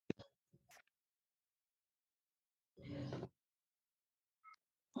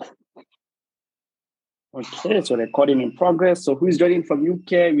Okay, so recording in progress. So who is joining from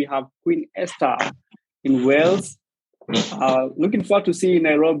UK? We have Queen Esther in Wales. Looking forward to seeing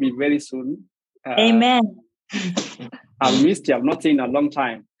Nairobi very soon. Amen. I've missed you. I've not seen you in a long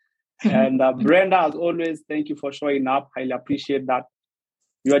time. And Brenda, as always, thank you for showing up. Highly appreciate that.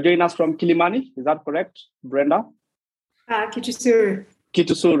 You are joining us from Kilimani. Is that correct, Brenda? Kitusuru.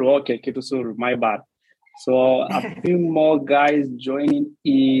 Kitusuru. Okay, Kitusuru. My bad. So a few more guys joining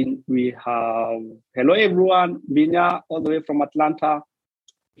in. We have, hello everyone, Binya all the way from Atlanta.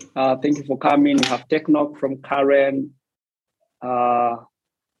 Thank you for coming. We have Technoc from Karen.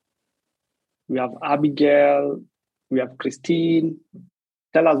 We have Abigail. We have Christine.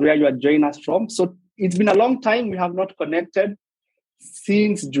 Tell us where you are joining us from. So it's been a long time. We have not connected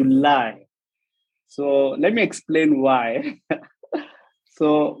since July. So let me explain why.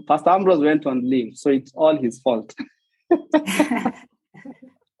 So Pastor Ambrose went on leave, so it's all his fault.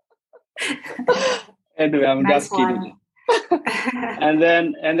 Anyway, I'm Nice just kidding. and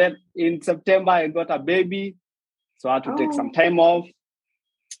then in September I got a baby, so I had to take some time off.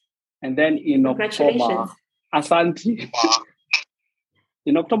 And then in October, Asante.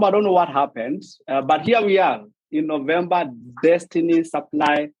 In October, I don't know what happened, but here we are. In November, Destiny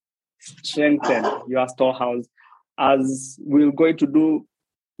Supply strengthen your storehouse. As we're going to do,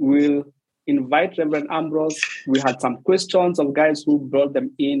 we'll invite Reverend Ambrose. We had some questions of guys who brought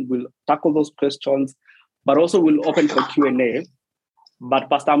them in. We'll tackle those questions, but also we'll open for Q&A. But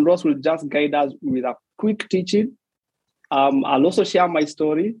Pastor Ambrose will just guide us with a quick teaching. I'll also share my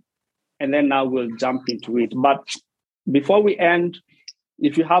story, and then now we'll jump into it. But before we end,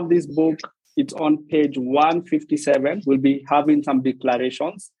 if you have this book, it's on page 157. We'll be having some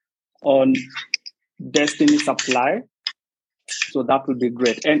declarations on Destiny Supply. So that would be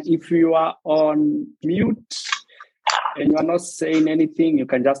great. And if you are on mute and you are not saying anything, you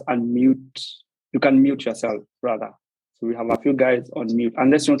can just unmute. You can mute yourself, rather. So we have a few guys on mute.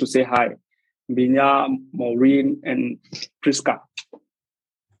 Unless you want to say hi. Binya, Maureen, and Priska.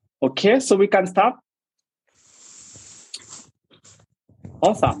 Okay, so we can start.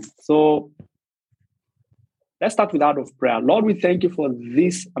 Awesome. So let's start with out of prayer. Lord, we thank you for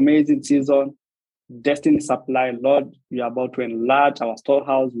this amazing season, Destiny Supply. Lord, we are about to enlarge our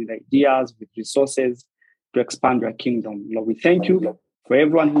storehouse with ideas, with resources to expand your kingdom. Lord, we thank you for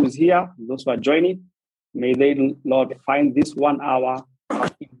everyone who is here, those who are joining. May they, Lord, find this 1 hour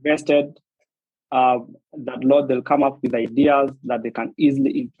invested, that, Lord, they'll come up with ideas that they can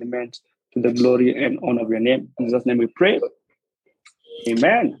easily implement to the glory and honor of your name. In Jesus' name we pray.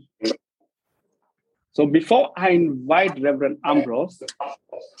 Amen. So before I invite Reverend Ambrose,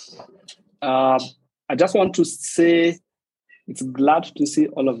 I just want to say it's glad to see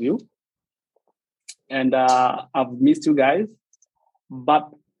all of you. And I've missed you guys. But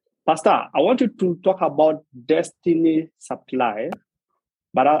Pastor, I want you to talk about Destiny Supply.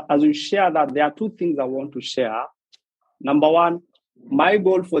 But as we share that, there are two things I want to share. Number one, my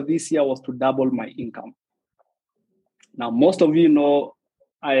goal for this year was to double my income. Now, most of you know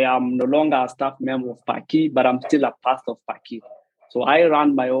I am no longer a staff member of Paki, but I'm still a pastor of Paki. So I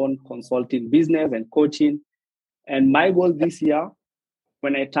run my own consulting business and coaching. And my goal this year,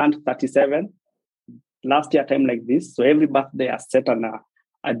 when I turned 37, last year time like this, so every birthday I set an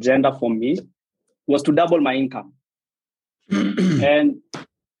agenda for me, was to double my income. And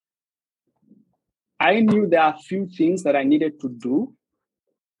I knew there are a few things that I needed to do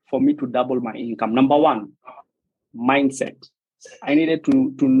for me to double my income. Number one, mindset. I needed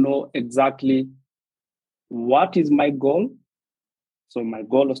to know exactly what is my goal. So my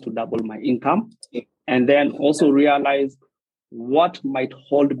goal was to double my income, and then also realize what might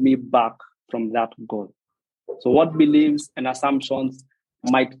hold me back from that goal. So what beliefs and assumptions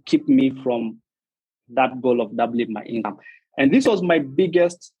might keep me from that goal of doubling my income. And this was my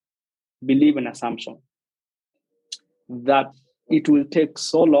biggest belief and assumption, that it will take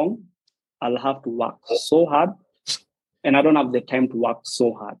so long, I'll have to work so hard, and I don't have the time to work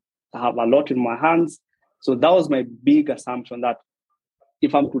so hard. I have a lot in my hands. So that was my big assumption, that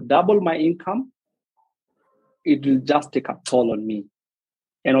if I'm to double my income, it will just take a toll on me.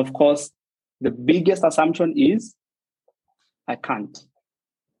 And of course, the biggest assumption is I can't.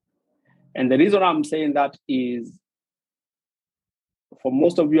 And the reason I'm saying that is, for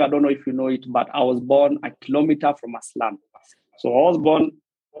most of you, I don't know if you know it, but I was born a kilometer from a slum. So I was born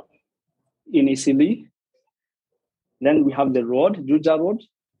in Isili. Then we have the road, Juja Road.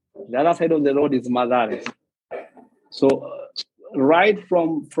 The other side of the road is Mathare. So right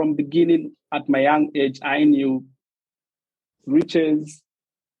from beginning, at my young age, I knew riches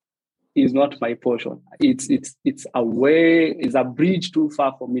is not my portion. It's a way, it's a bridge too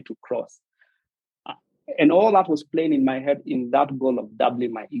far for me to cross. And all that was playing in my head in that goal of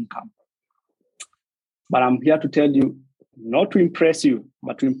doubling my income. But I'm here to tell you, not to impress you,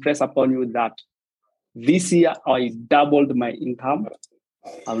 but to impress upon you that this year I doubled my income.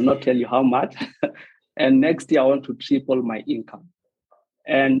 I'll not tell you how much. And next year I want to triple my income.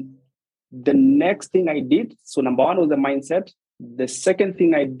 And the next thing I did, so number one was the mindset. The second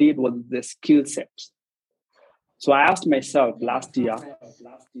thing I did was the skill set. So I asked myself last year,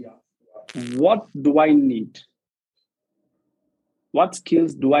 what do I need? What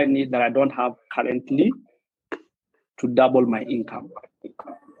skills do I need that I don't have currently to double my income?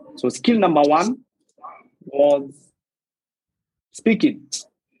 So skill number one was speaking,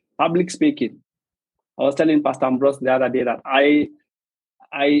 public speaking. I was telling Pastor Ambrose the other day that I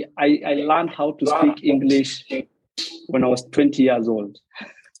learned how to speak English when I was 20 years old.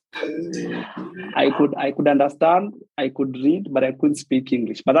 I could understand, I could read, but I couldn't speak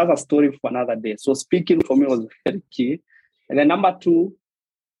English. But that's a story for another day. So speaking for me was very key. And then number two,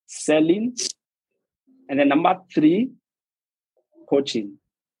 selling. And then number three, coaching.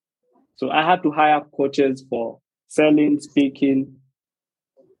 So I had to hire coaches for selling, speaking,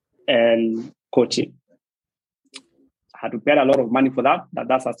 and coaching. I had to pay a lot of money for that.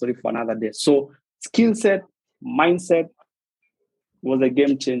 That's a story for another day. So skill set, mindset was a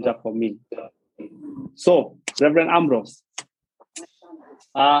game changer for me. So, Reverend Ambrose,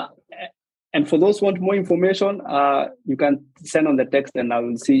 and for those who want more information, you can send on the text and I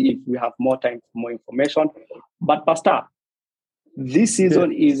will see if we have more time for more information. But Pastor, this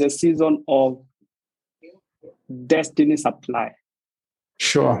season is a season of destiny supply.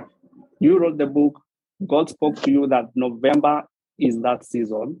 Sure. You wrote the book. God spoke to you that November is that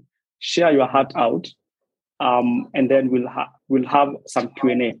season. Share your heart out, and then we'll have some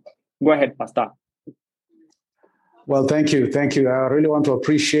Q&A. Go ahead, Pastor. Well, thank you. Thank you. I really want to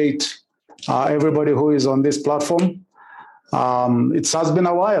appreciate everybody who is on this platform. It has been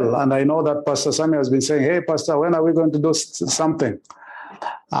a while, and I know that Pastor Samuel has been saying, hey, Pastor, when are we going to do something?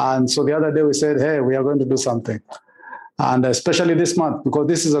 And so the other day we said, hey, we are going to do something. And especially this month, because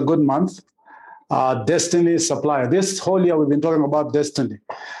this is a good month, destiny supply. This whole year we've been talking about destiny,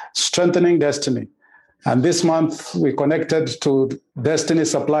 strengthening destiny. And this month we connected to destiny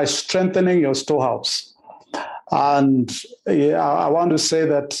supply, strengthening your storehouse. And I want to say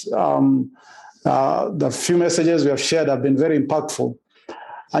that the few messages we have shared have been very impactful.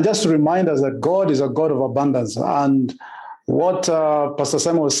 And just to remind us that God is a God of abundance. And what Pastor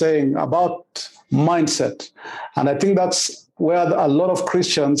Simon was saying about mindset, and I think that's where a lot of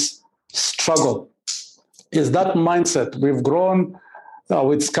Christians struggle, is that mindset. We've grown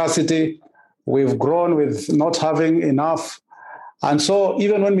with scarcity. We've grown with not having enough. And so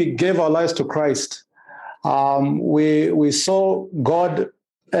even when we gave our lives to Christ, we saw God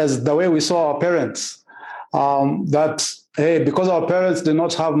as the way we saw our parents, that, hey, because our parents did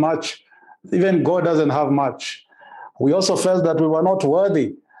not have much, even God doesn't have much. We also felt that we were not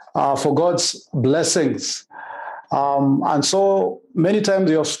worthy for God's blessings. And so many times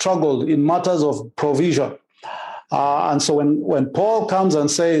we have struggled in matters of provision. And so when Paul comes and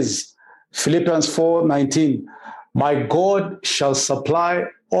says, Philippians 4:19, my God shall supply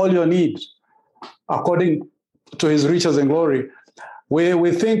all your need according to his riches and glory,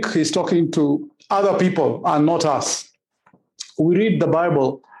 we think he's talking to other people and not us. We read the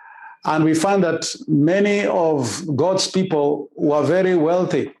Bible and we find that many of God's people were very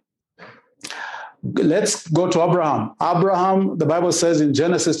wealthy. Let's go to Abraham. Abraham, the Bible says in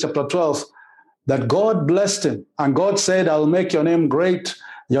Genesis chapter 12, that God blessed him. And God said, I'll make your name great.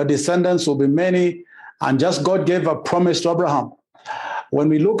 Your descendants will be many. And just God gave a promise to Abraham. When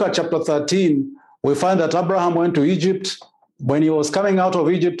we look at chapter 13, we find that Abraham went to Egypt. When he was coming out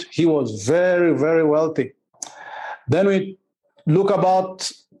of Egypt, he was very, very wealthy. Then we look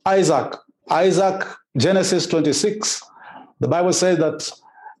about Isaac. Isaac, Genesis 26. The Bible says that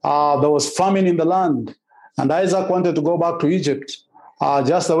there was famine in the land. And Isaac wanted to go back to Egypt,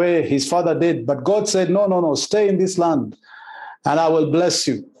 just the way his father did. But God said, no, stay in this land, and I will bless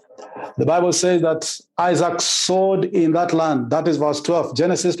you. The Bible says that Isaac sowed in that land. That is verse 12,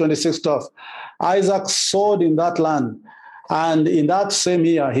 Genesis 26:12. Isaac sowed in that land, and in that same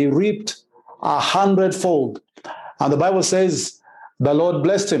year, he reaped 100-fold. And the Bible says the Lord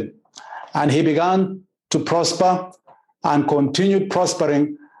blessed him, and he began to prosper and continued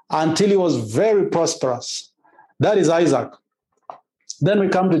prospering until he was very prosperous. That is Isaac. Then we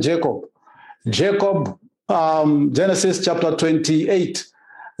come to Jacob. Jacob, Genesis chapter 28.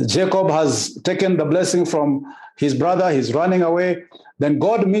 Jacob has taken the blessing from his brother. He's running away. Then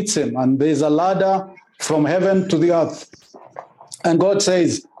God meets him, and there's a ladder from heaven to the earth. And God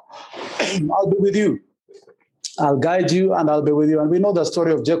says, I'll be with you. I'll guide you and I'll be with you. And we know the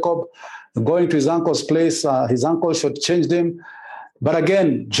story of Jacob going to his uncle's place. His uncle should change him. But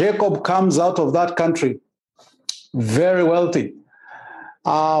again, Jacob comes out of that country very wealthy.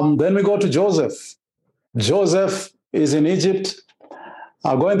 Then we go to Joseph. Joseph is in Egypt,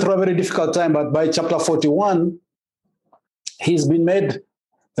 going through a very difficult time. But by chapter 41, he's been made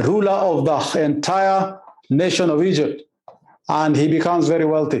ruler of the entire nation of Egypt. And he becomes very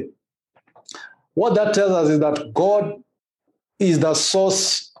wealthy. What that tells us is that God is the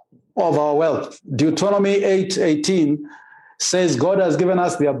source of our wealth. Deuteronomy 8:18 says God has given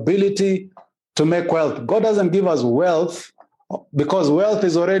us the ability to make wealth. God doesn't give us wealth because wealth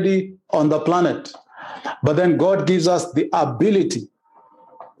is already on the planet. But then God gives us the ability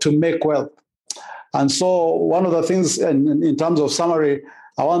to make wealth. And so one of the things in terms of summary,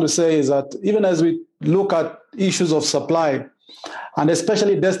 I want to say is that even as we look at issues of supply, and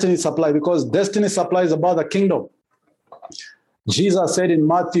especially destiny supply, because destiny supply is about the kingdom. Jesus said in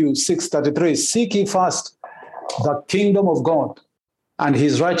Matthew 6:33, seek ye first the kingdom of God and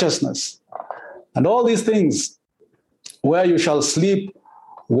his righteousness. And all these things, where you shall sleep,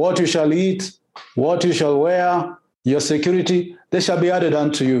 what you shall eat, what you shall wear, your security, they shall be added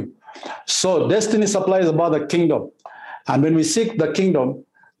unto you. So destiny supply is about the kingdom. And when we seek the kingdom,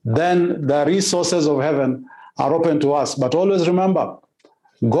 then the resources of heaven are open to us. But always remember,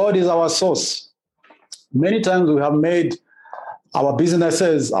 God is our source. Many times we have made our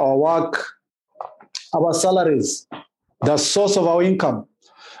businesses, our work, our salaries, the source of our income.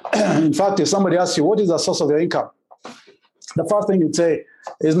 In fact, if somebody asks you, what is the source of your income? The first thing you'd say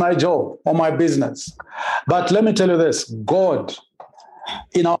is my job or my business. But let me tell you this, God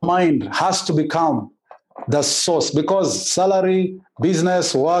in our mind has to become the source, because salary,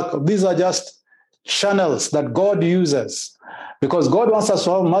 business, work, these are just channels that God uses, because God wants us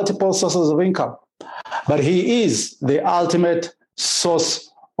to have multiple sources of income, but he is the ultimate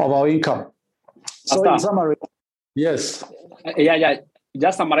source of our income. So in summary, yes. Yeah.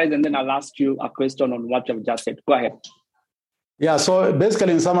 Just summarize and then I'll ask you a question on what you've just said. Go ahead. Yeah, so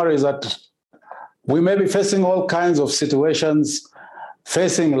basically in summary is that we may be facing all kinds of situations,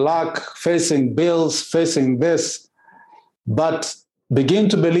 facing lack, facing bills, facing this, but begin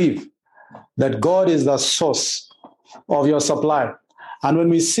to believe that God is the source of your supply. And when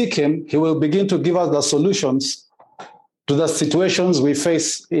we seek him, he will begin to give us the solutions to the situations we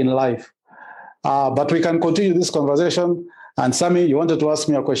face in life. But we can continue this conversation. And Sammy, you wanted to ask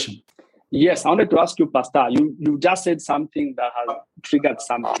me a question. Yes, I wanted to ask you, Pastor. You just said something that has triggered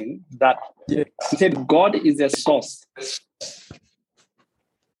something, that you said God is a source.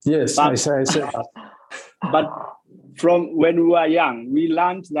 Yes, I said that. But from when we were young, we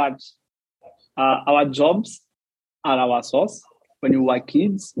learned that our jobs are our source. When we were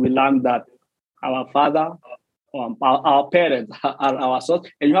kids, we learned that our father, our parents are our source.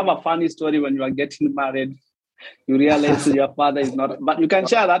 And you have a funny story when you are getting married. You realize your father is not, but you can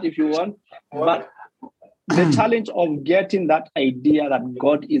share that if you want. But the challenge of getting that idea that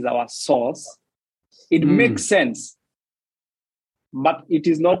God is our source, it makes sense, but it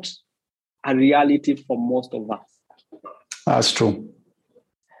is not a reality for most of us. That's true.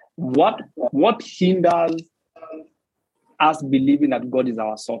 What hinders us believing that God is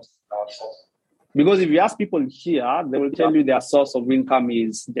our source? Because if you ask people here, they will tell you their source of income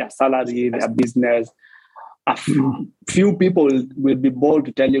is their salary, their business. A few people will be bold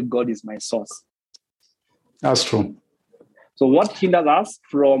to tell you God is my source. That's true. So what hinders us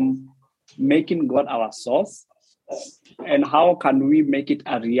from making God our source? And how can we make it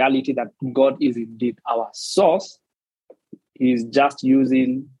a reality that God is indeed our source? He is just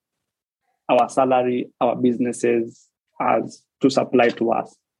using our salary, our businesses as to supply to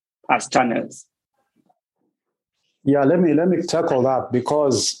us as channels. Yeah, let me tackle that,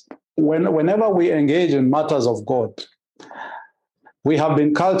 because whenever we engage in matters of God, we have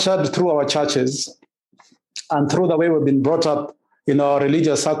been cultured through our churches and through the way we've been brought up in our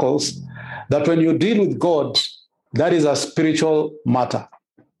religious circles, that when you deal with God, that is a spiritual matter.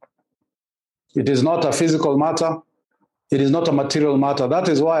 It is not a physical matter. It is not a material matter. That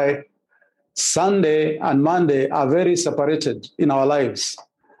is why Sunday and Monday are very separated in our lives.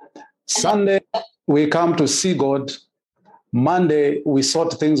 Sunday, we come to see God. Monday, we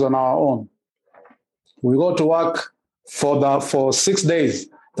sort things on our own. We go to work for 6 days.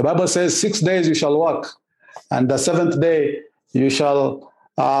 The Bible says 6 days you shall work, and the seventh day you shall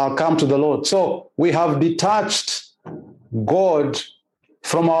come to the Lord. So we have detached God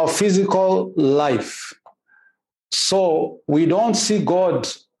from our physical life. So we don't see God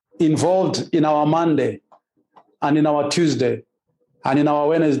involved in our Monday and in our Tuesday and in our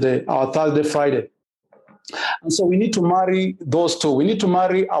Wednesday, our Thursday, Friday. And so we need to marry those two. We need to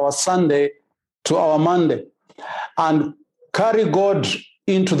marry our Sunday to our Monday and carry God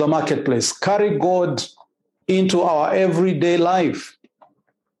into the marketplace, carry God into our everyday life.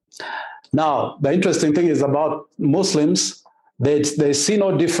 Now, the interesting thing is about Muslims, they see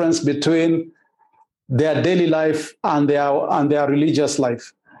no difference between their daily life and their religious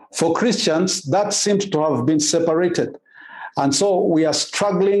life. For Christians, that seems to have been separated. And so we are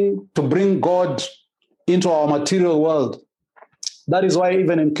struggling to bring God into our material world. That is why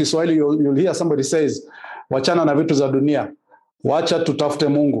even in Kiswahili, you'll hear somebody says, wachana na vitu za dunia, wacha tutafute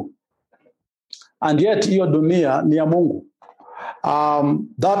Mungu. And yet, hiyo dunia ni ya Mungu.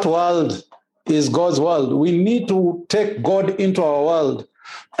 That world is God's world. We need to take God into our world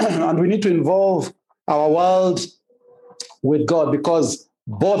and we need to involve our world with God because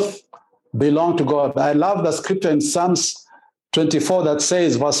both belong to God. I love the scripture in Psalms 24 that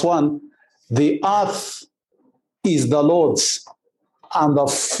says, verse 1, the earth is the Lord's and the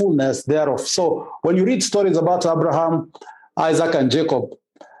fullness thereof. So when you read stories about Abraham, Isaac, and Jacob,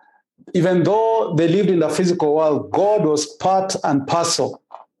 even though they lived in the physical world, God was part and parcel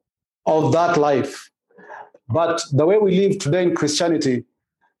of that life. But the way we live today in Christianity,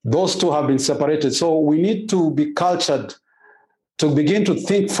 those two have been separated. So we need to be cultured to begin to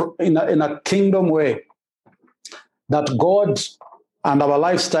think in a kingdom way that God and our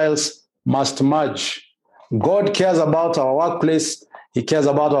lifestyles must merge. God cares about our workplace. He cares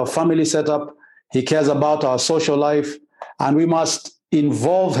about our family setup. He cares about our social life. And we must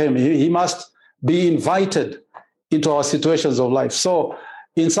involve him. He must be invited into our situations of life. So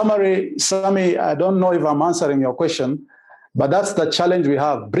in summary, Sami, I don't know if I'm answering your question, but that's the challenge we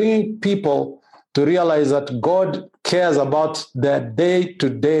have, bringing people to realize that God cares about their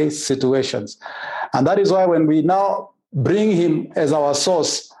day-to-day situations. And that is why when we now bring him as our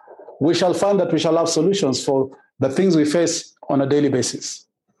source, we shall find that we shall have solutions for the things we face on a daily basis.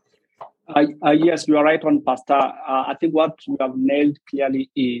 Yes, you are right on, Pastor. I think what you have nailed clearly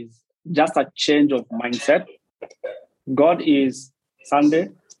is just a change of mindset. God is Sunday,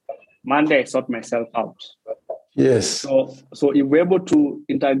 Monday I sort myself out. Yes. So if we're able to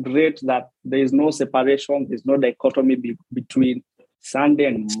integrate that there is no separation, there's no dichotomy between Sunday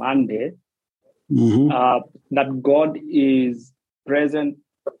and Monday, that God is present,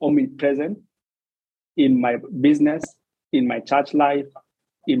 omnipresent in my business, in my church life,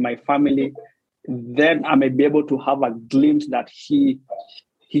 in my family, then I may be able to have a glimpse that He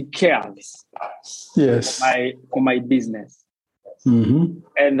cares, yes, for my business. And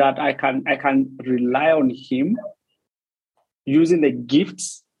that I can rely on him using the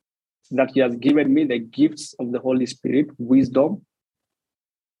gifts that he has given me, the gifts of the Holy Spirit, wisdom,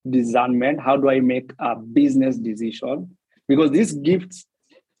 discernment. How do I make a business decision? Because these gifts,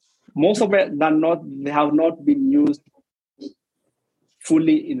 most of it they have not been used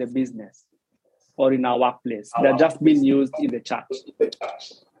fully in the business or in our workplace. They're just being used in the church.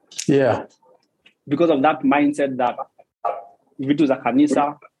 Yeah. Because of that mindset that vitu za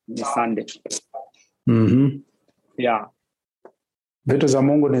kanisa ni Sunday. Yeah. Vitu za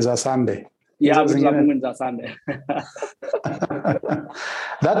Mungu ni za Sunday. Yeah, vitu za Mungu ni za Sunday.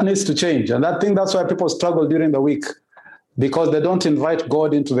 That needs to change. And I think that's why people struggle during the week, because they don't invite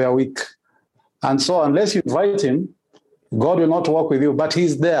God into their week. And so unless you invite him, God will not work with you, but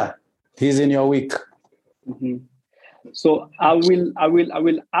he's there. He's in your week. So I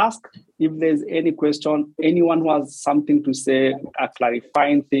will ask if there's any question, anyone who has something to say, a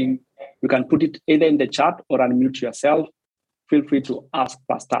clarifying thing, you can put it either in the chat or unmute yourself. Feel free to ask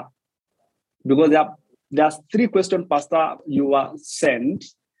Pastor. Because there's 3 questions, Pastor, you were sent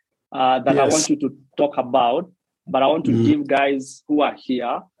that yes. I want you to talk about, but I want to give guys who are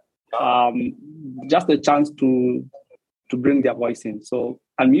here just a chance to bring their voice in. So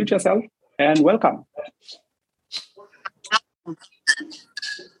unmute yourself and welcome.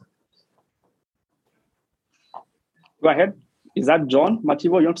 Go ahead. Is that John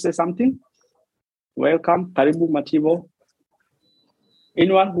Mativo? You want to say something? Welcome. Karibu Mativo.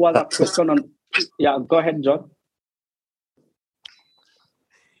 Anyone who has a question on... Yeah, go ahead, John.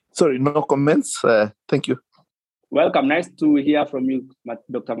 Sorry, no comments. Thank you. Welcome. Nice to hear from you,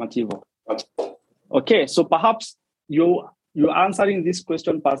 Dr. Mativo. Okay, so perhaps you answering this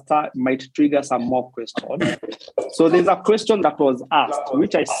question, Pastor, might trigger some more questions. So there's a question that was asked,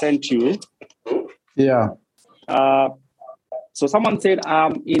 which I sent you. Yeah. So someone said,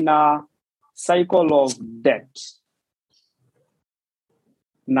 I'm in a cycle of debt.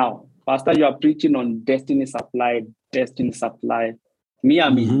 Now, Pastor, you are preaching on destiny supply. Me,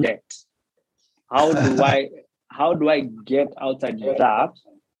 I'm in debt. How do I get outside that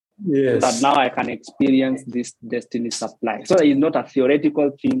Yes. that now I can experience this destiny supply. So it's not a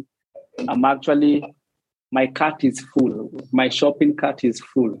theoretical thing. I'm actually, my cart is full. My shopping cart is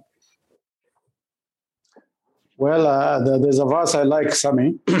full. Well, there's a verse I like,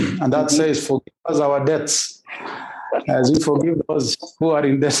 Sammy, and that says, "Forgive us our debts, as we forgive those who are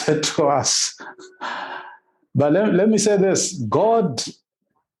indebted to us." But let me say this: God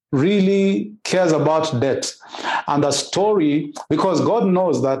really cares about debt, and the story, because God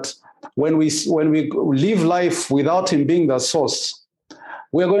knows that when we live life without Him being the source,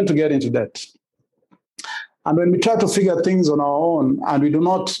 we are going to get into debt. And when we try to figure things on our own and we do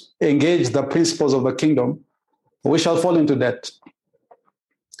not engage the principles of the kingdom, we shall fall into debt.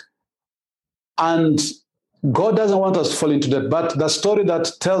 And God doesn't want us to fall into debt. But the story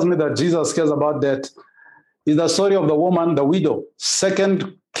that tells me that Jesus cares about debt is the story of the woman, the widow.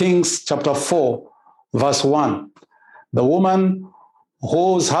 2 Kings chapter 4, verse 1. The woman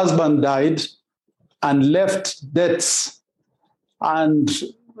whose husband died and left debts, and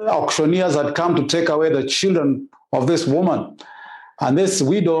auctioneers had come to take away the children of this woman. And this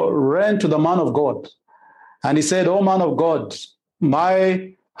widow ran to the man of God. And he said, "Oh, man of God,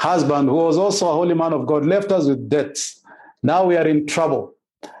 my husband, who was also a holy man of God, left us with debts. Now we are in trouble.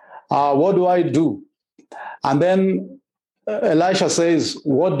 What do I do?" And then Elisha says,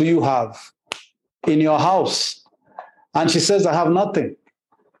 "What do you have in your house?" And she says, "I have nothing."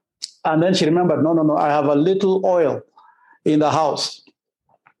 And then she remembered, no, I have a little oil in the house.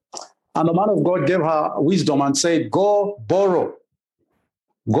 And the man of God gave her wisdom and said, go borrow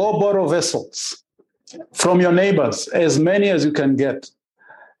vessels from your neighbors, as many as you can get.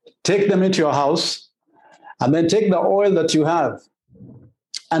 Take them into your house, and then take the oil that you have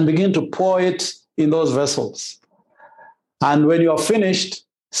and begin to pour it in those vessels. And when you are finished,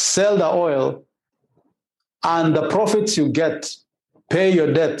 sell the oil, and the profits you get, pay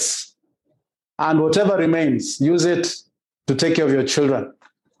your debts, and whatever remains, use it to take care of your children.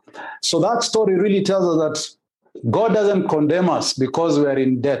 So that story really tells us that God doesn't condemn us because we are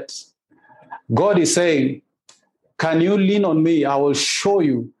in debt. God is saying, can you lean on me? I will show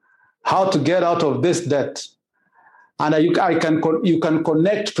you how to get out of this debt. And you can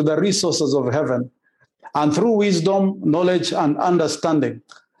connect to the resources of heaven. And through wisdom, knowledge, and understanding,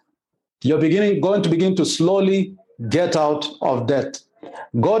 you're going to begin to slowly get out of debt.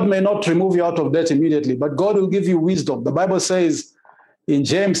 God may not remove you out of debt immediately, but God will give you wisdom. The Bible says in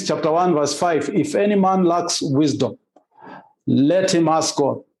James chapter 1, verse 5, if any man lacks wisdom, let him ask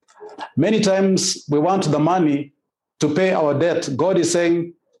God. Many times we want the money to pay our debt. God is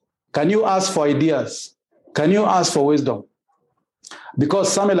saying, can you ask for ideas? Can you ask for wisdom?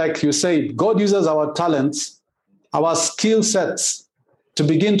 Because something like you said, God uses our talents, our skill sets to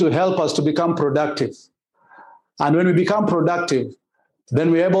begin to help us to become productive. And when we become productive, then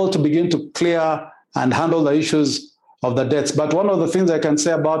we're able to begin to clear and handle the issues of the debts. But one of the things I can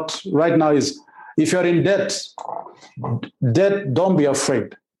say about right now is, if you're in debt, don't be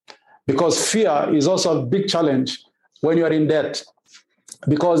afraid. Because fear is also a big challenge when you're in debt.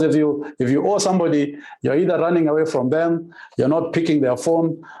 Because if you owe somebody, you're either running away from them, you're not picking their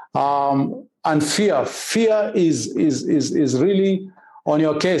phone, and fear is really on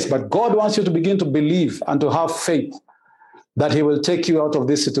your case. But God wants you to begin to believe and to have faith that He will take you out of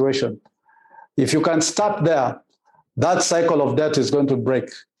this situation. If you can start there, that cycle of debt is going to break.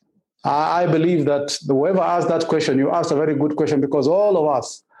 I believe that whoever asked that question, you asked a very good question, because all of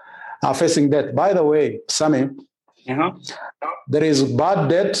us are facing debt. By the way, Sammy, there is bad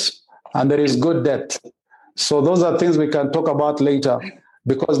debt and there is good debt. So those are things we can talk about later,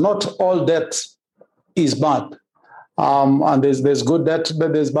 because not all debt is bad. And there's good debt,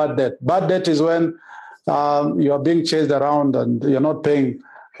 but there's bad debt. Bad debt is when you are being chased around and you're not paying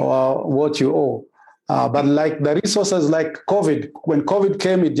what you owe. But like the resources like COVID, when COVID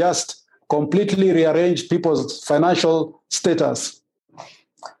came, it just completely rearranged people's financial status.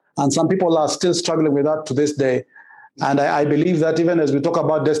 And some people are still struggling with that to this day. And I believe that even as we talk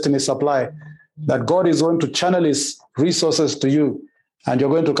about destiny supply, that God is going to channel His resources to you, and you're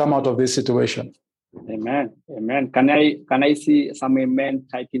going to come out of this situation. Amen. Amen. Can I see some amen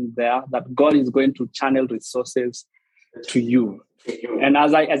typing there, that God is going to channel resources to you? And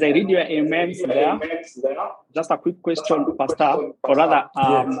as I read your amens there, just a quick question, Pastor, or rather,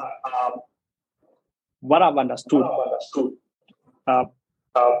 what I've understood, 2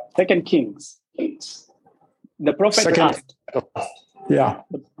 Kings, the prophet asked. Yeah.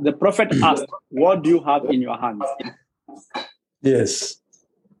 The prophet asked, what do you have in your hands? Yes.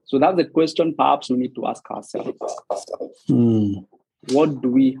 So that's the question perhaps we need to ask ourselves. What do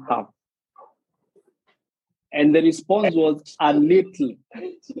we have? And the response was a little.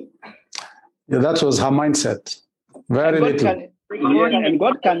 Yeah, that was her mindset. Very little. And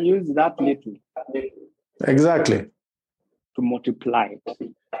God can use that little. Exactly. To multiply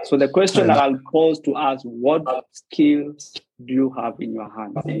it. So the question that I'll pose to us, what skills do you have in your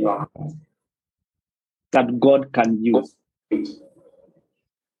hands that God can use?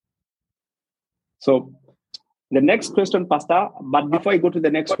 So the next question, Pastor, but before I go to the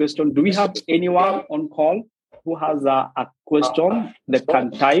next question, do we have anyone on call who has a question that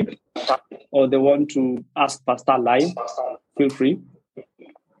can type or they want to ask Pastor live? Feel free.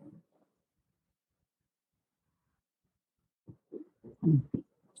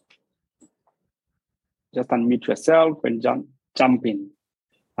 Just unmute yourself and jump in.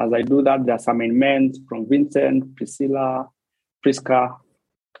 As I do that, there are some amendments from Vincent, Priscilla, Priska,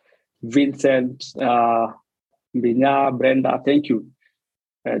 Vincent, Binya, Brenda. Thank you.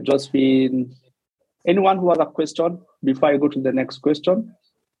 Josephine. Anyone who has a question before I go to the next question?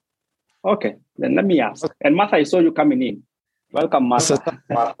 Okay, then let me ask. And Martha, I saw you coming in. Welcome, Martha.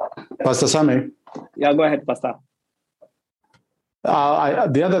 Pastor Sammy. Yeah, go ahead, Pastor.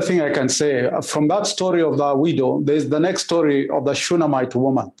 The other thing I can say, from that story of the widow, there's the next story of the Shunammite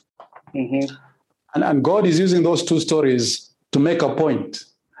woman. Mm-hmm. And God is using those two stories to make a point.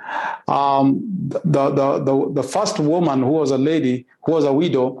 The first woman, who was a lady, who was a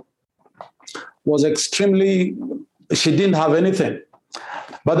widow, was she didn't have anything.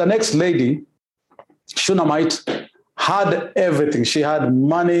 But the next lady, Shunammite, had everything. She had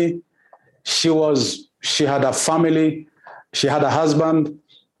money. She had a family. She had a husband,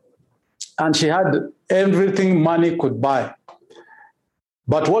 and she had everything money could buy.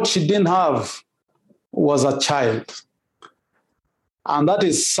 But what she didn't have was a child. And that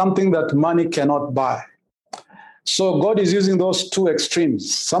is something that money cannot buy. So God is using those two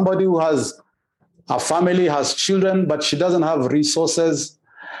extremes. Somebody who has a family, has children, but she doesn't have resources.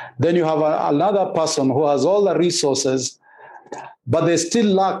 Then you have another person who has all the resources, but they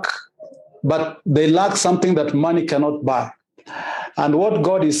lack something that money cannot buy. And what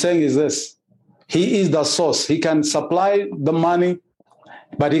God is saying is this: He is the source. He can supply the money,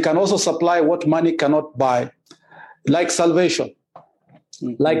 but He can also supply what money cannot buy, like salvation,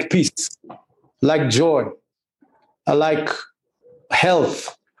 like peace, like joy, like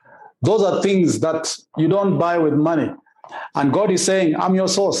health. Those are things that you don't buy with money. And God is saying, I'm your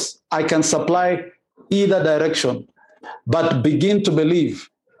source. I can supply either direction, but begin to believe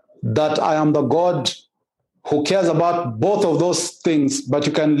that I am the God who cares about both of those things, but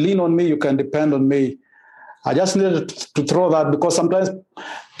you can lean on me, you can depend on me. I just needed to throw that because sometimes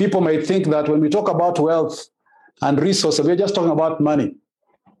people may think that when we talk about wealth and resources, we're just talking about money.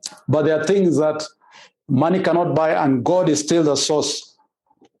 But there are things that money cannot buy, and God is still the source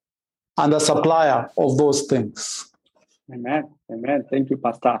and the supplier of those things. Amen. Amen. Thank you,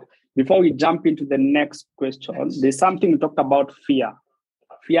 Pastor. Before we jump into the next question, there's something we talked about: fear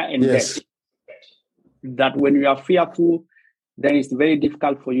and death. That when you are fearful, then it's very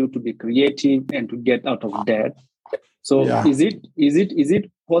difficult for you to be creative and to get out of debt. So is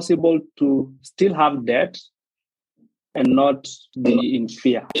it possible to still have debt and not be in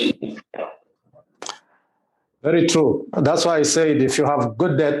fear? Very true. That's why I said if you have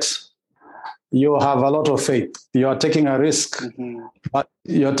good debt, you have a lot of faith. You are taking a risk, but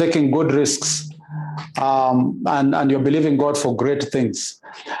you're taking good risks, and you're believing God for great things.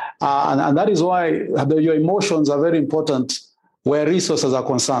 And that is why your emotions are very important where resources are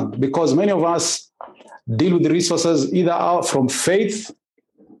concerned, because many of us deal with resources either out from faith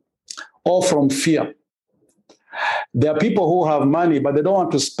or from fear. There are people who have money, but they don't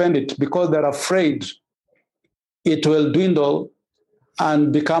want to spend it because they're afraid it will dwindle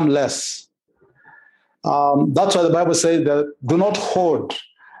and become less. That's why the Bible says that do not hoard.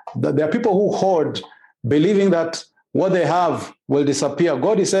 That there are people who hoard, believing that what they have will disappear.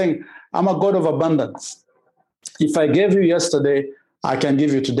 God is saying, I'm a God of abundance. If I gave you yesterday, I can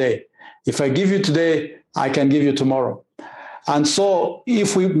give you today. If I give you today, I can give you tomorrow. And so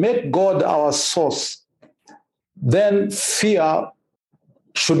if we make God our source, then fear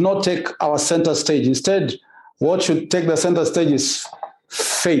should not take our center stage. Instead, what should take the center stage is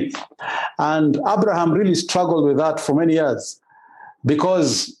faith. And Abraham really struggled with that for many years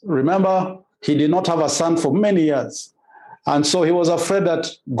because, remember, he did not have a son for many years. And so he was afraid that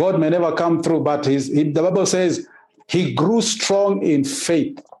God may never come through, but the Bible says he grew strong in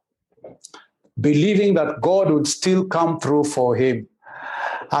faith, believing that God would still come through for him.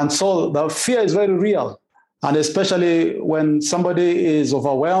 And so the fear is very real. And especially when somebody is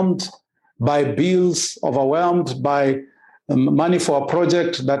overwhelmed by bills, overwhelmed by money for a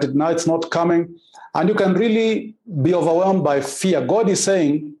project that now it's not coming. And you can really be overwhelmed by fear. God is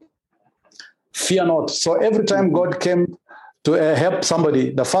saying, fear not. So every time God came to help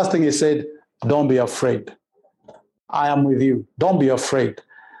somebody, the first thing he said, don't be afraid. I am with you. Don't be afraid.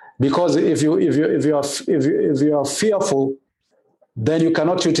 Because if you are fearful, then you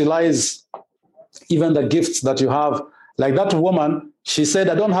cannot utilize even the gifts that you have. Like that woman, she said,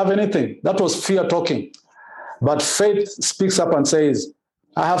 I don't have anything. That was fear talking. But faith speaks up and says,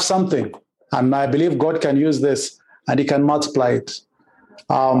 I have something, and I believe God can use this, and he can multiply it.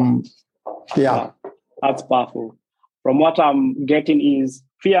 Yeah. That's powerful. From what I'm getting is,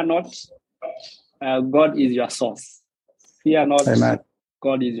 fear not, God is your source. Fear not, Amen.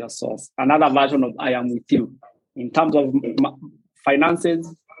 God is your source. Another version of I am with you. In terms of finances,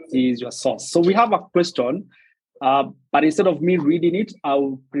 he is your source. So we have a question, but instead of me reading it, I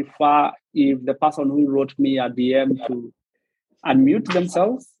would prefer if the person who wrote me a DM to unmute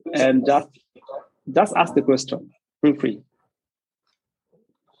themselves and just ask the question. Feel free.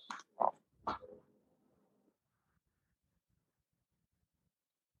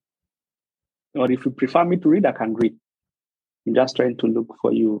 Or if you prefer me to read, I can read. I'm just trying to look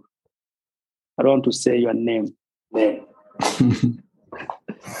for you. I don't want to say your name. Please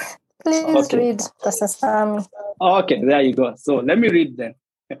read, Pastor Sammy. Okay, there you go. So let me read then.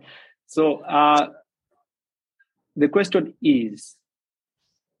 So the question is,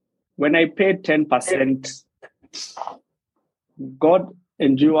 when I pay 10%, God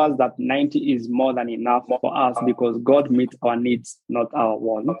ensures that 90 is more than enough for us because God meets our needs, not our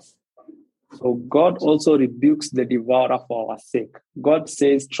wants. So God also rebukes the devourer for our sake. God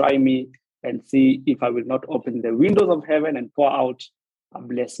says, try me and see if I will not open the windows of heaven and pour out a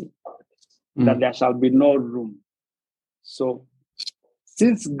blessing, that there shall be no room. So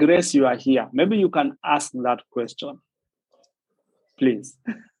since Grace, you are here, maybe you can ask that question, please.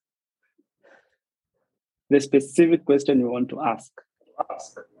 The specific question you want to ask.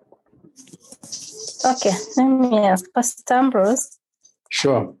 Okay, let me ask Pastor Ambrose.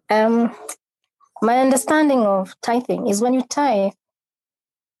 Sure. My understanding of tithing is when you tithe,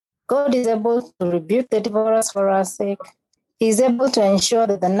 God is able to rebuke the devourers for our sake. He's able to ensure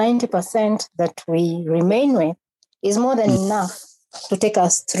that the 90% that we remain with is more than enough to take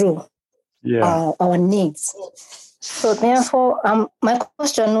us through our needs. So therefore, my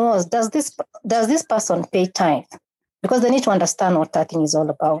question was, does this person pay tithe? Because they need to understand what tithing is all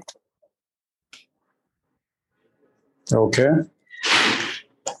about. Okay.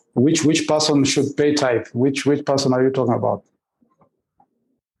 Which person should pay tithe? Which person are you talking about?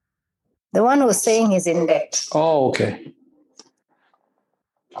 The one who's saying he's in debt. Oh, okay.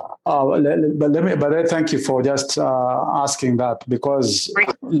 But I thank you for just asking that, because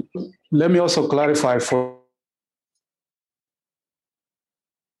let me also clarify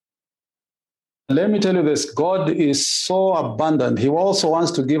let me tell you this, God is so abundant. He also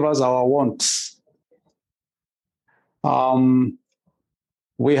wants to give us our wants.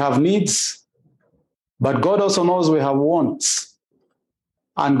 We have needs, but God also knows we have wants.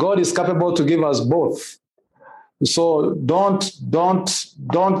 And God is capable to give us both. So don't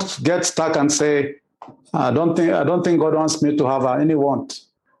get stuck and say, I don't think God wants me to have any want,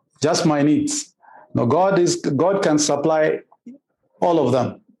 just my needs. No, God can supply all of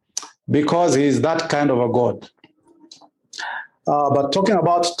them because he is that kind of a God. But talking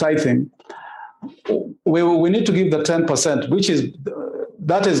about tithing, we need to give the 10%,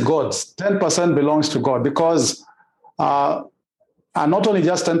 that is God's. 10% belongs to God because, and not only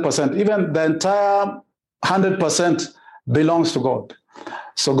just 10%, even the entire 100% belongs to God.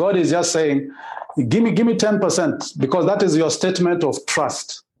 So God is just saying, give me 10%, because that is your statement of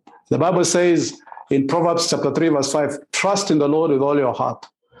trust. The Bible says in Proverbs chapter 3, verse 5, trust in the Lord with all your heart.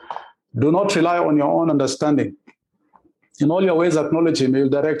 Do not rely on your own understanding. In all your ways acknowledge him, he will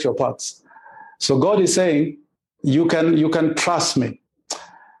direct your paths. So God is saying, you can trust me.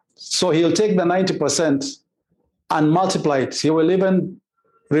 So he'll take the 90% and multiply it. He will even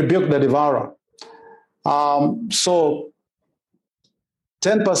rebuke the devourer. So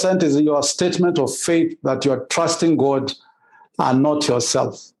 10% is your statement of faith that you are trusting God and not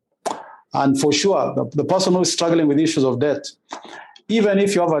yourself. And for sure, the person who is struggling with issues of debt, even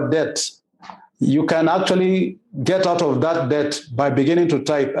if you have a debt, you can actually get out of that debt by beginning to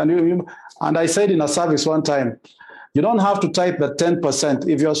tithe. And I said in a service one time, you don't have to tithe the 10%.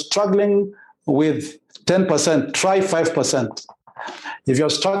 If you're struggling with 10%, try 5%. If you're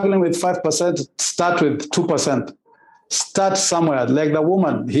struggling with 5%, start with 2%. Start somewhere. Like the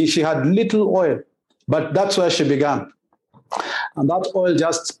woman, she had little oil, but that's where she began. And that oil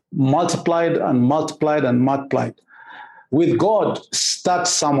just multiplied and multiplied and multiplied. with God, start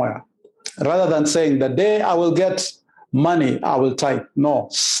somewhere. Rather than saying, the day I will get money, I will tithe. No,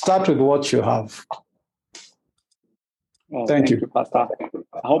 start with what you have. Oh, Thank you, Pastor.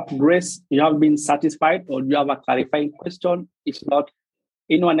 I hope, Grace, you have been satisfied, or do you have a clarifying question? If not,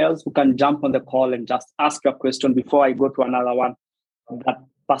 anyone else who can jump on the call and just ask your question before I go to another one. That,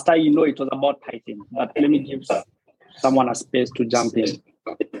 Pastor, it was about tithing, but let me give someone a space to jump in.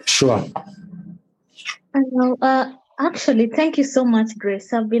 Sure. Actually, thank you so much,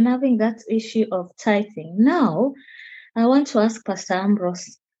 Grace. I've been having that issue of tithing. Now, I want to ask Pastor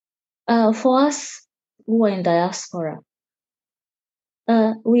Ambrose, for us who are in diaspora,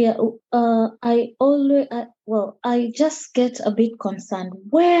 I just get a bit concerned.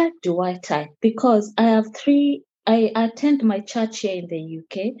 Where do I tithe? Because I attend my church here in the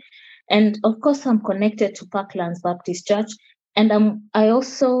UK, and of course I'm connected to Parklands Baptist Church, and I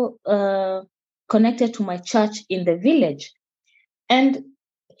also connected to my church in the village. And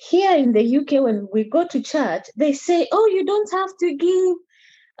here in the UK, when we go to church, they say, "Oh, you don't have to give.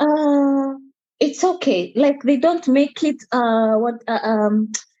 It's okay." Like, they don't make it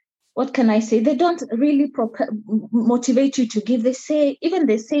what can I say? They don't really motivate you to give. They say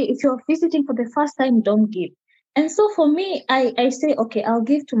if you're visiting for the first time, don't give. And so for me, I say, okay, I'll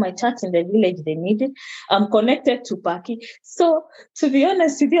give to my church in the village. They need it. I'm connected to Paki. So to be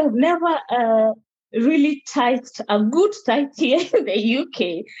honest with you, I've never really tithed a good tithe here in the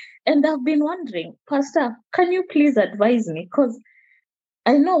UK. And I've been wondering, Pastor, can you please advise me? Because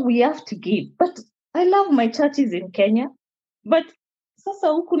I know we have to give, but I love my churches in Kenya. But sasa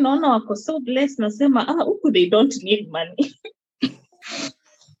huku naona wako so blessed, nasema huku they don't need money.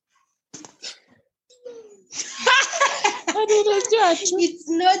 It's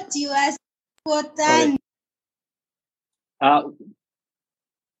not yours.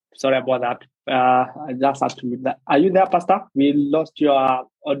 Sorry about that. I just had to mute that. Are you there, Pastor? We lost your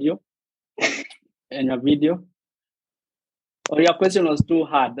audio and your video. Or your question was too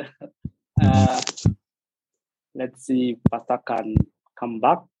hard. Let's see if Pastor can come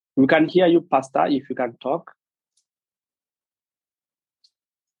back. We can hear you, Pastor, if you can talk.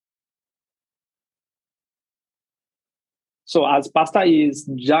 So as Pastor is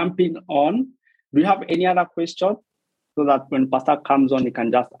jumping on, do you have any other question? So that when Pastor comes on, he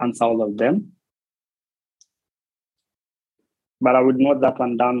can just answer all of them. But I will note that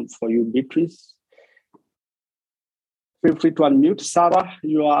one down for you, Beatrice. Feel free to unmute. Sarah,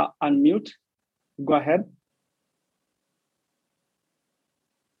 you are unmute. Go ahead.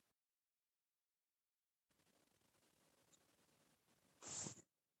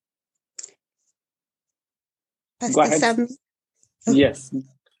 Go ahead. Sam. Yes.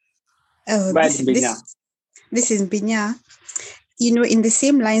 This is Binya. In the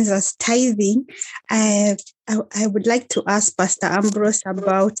same lines as tithing, I would like to ask Pastor Ambrose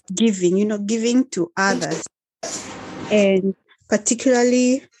about giving, giving to others. And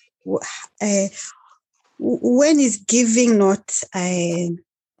particularly, when is giving not,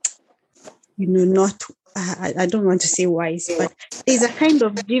 not, I don't want to say wise, but there's a kind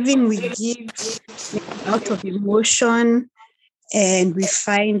of giving we give out of emotion, and we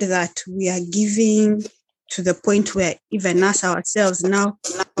find that we are giving to the point where even us ourselves now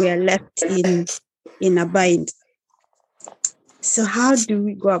we are left in a bind. So how do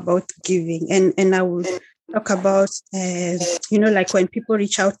we go about giving? And I will talk about like when people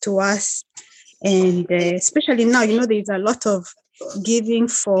reach out to us, and especially now, there's a lot of giving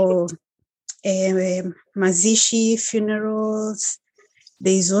for mazishi, funerals.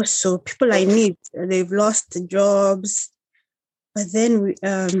 There's also people I need, they've lost jobs, but then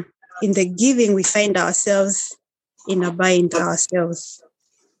in the giving we find ourselves in a bind ourselves.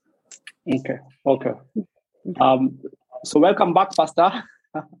 Okay. So welcome back, Pastor.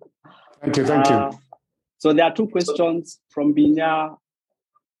 Thank you. So there are two questions from Binya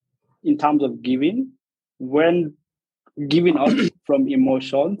in terms of giving. When giving out from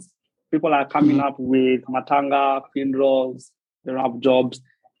emotions, people are coming up with matanga, funerals, they don't have jobs.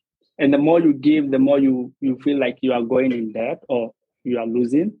 And the more you give, the more you feel like you are going in debt or you are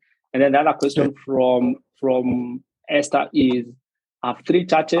losing. And then the other question from Esther is, I have 3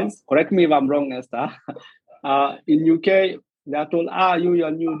 churches. Correct me if I'm wrong, Esther. In UK, they are told,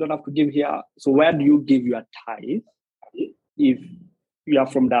 you're new, don't have to give here. So where do you give your tithe? If you are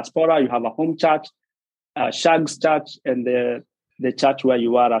from diaspora, you have a home church, Shag's church, and the church where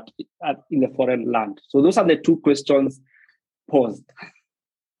you are at in the foreign land. So those are the 2 questions posed.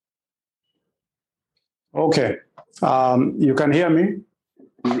 Okay. You can hear me?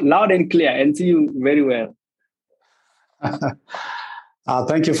 Loud and clear, and see you very well.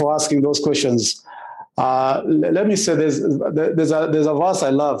 Thank you for asking those questions. Let me say there's a verse I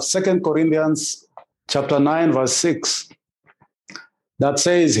love, 2 Corinthians chapter 9, verse 6, that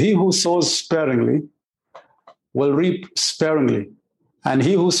says, he who sows sparingly will reap sparingly, and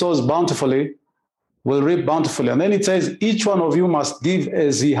he who sows bountifully will reap bountifully. And then it says, each one of you must give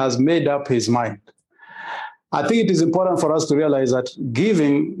as he has made up his mind. I think it is important for us to realize that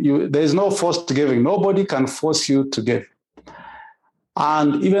giving, there is no forced giving. Nobody can force you to give.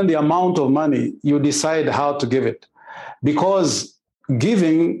 And even the amount of money, you decide how to give it. Because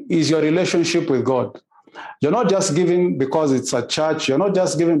giving is your relationship with God. You're not just giving because it's a church. You're not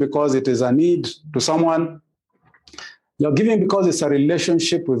just giving because it is a need to someone. You're giving because it's a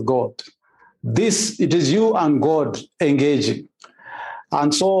relationship with God. It is you and God engaging.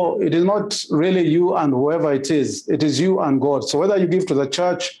 And so it is not really you and whoever it is you and God. So whether you give to the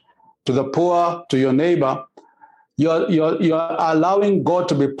church, to the poor, to your neighbor, you're allowing God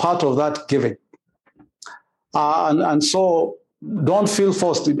to be part of that giving. And so don't feel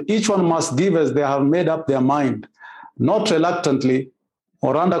forced. Each one must give as they have made up their mind, not reluctantly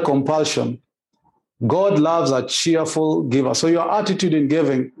or under compulsion. God loves a cheerful giver. So your attitude in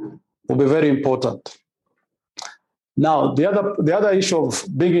giving will be very important. Now, the other issue of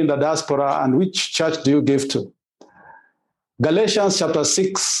being in the diaspora and which church do you give to? Galatians chapter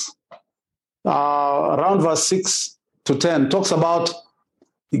 6, around verse 6 to 10, talks about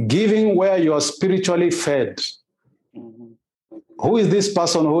giving where you are spiritually fed. Who is this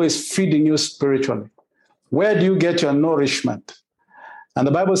person who is feeding you spiritually? Where do you get your nourishment? And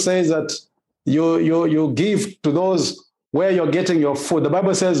the Bible says that you give to those where you're getting your food. The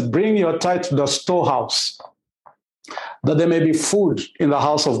Bible says, bring your tithe to the storehouse, that there may be food in the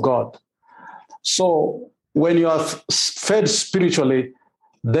house of God. So when you are fed spiritually,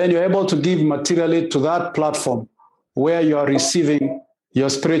 then you're able to give materially to that platform where you are receiving your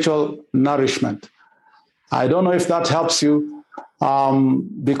spiritual nourishment. I don't know if that helps you,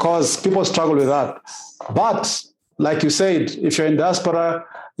 because people struggle with that. But like you said, if you're in diaspora,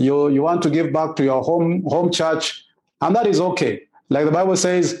 you want to give back to your home church, and that is okay. Like the Bible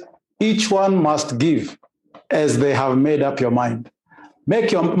says, each one must give as they have made up your mind.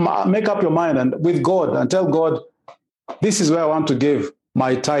 Make up your mind and with God and tell God, this is where I want to give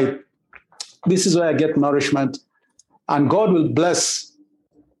my tithe. This is where I get nourishment. And God will bless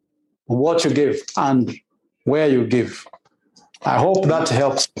what you give and where you give. I hope that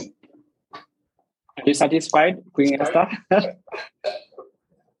helps. Are you satisfied, Queen Esther?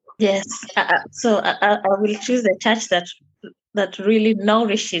 Yes. So I will choose a church that really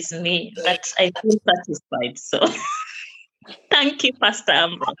nourishes me, that I feel satisfied. So thank you, Pastor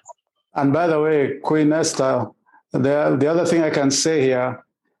Ambrose. And by the way, Queen Esther, the other thing I can say here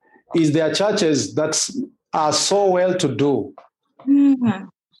is there are churches that are so well-to-do.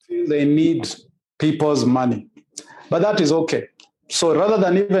 Mm-hmm. They need people's money. But that is okay. So rather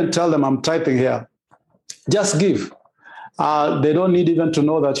than even tell them I'm tithing here, just give. They don't need even to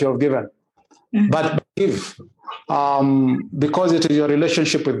know that you have given. Mm-hmm. But give because it is your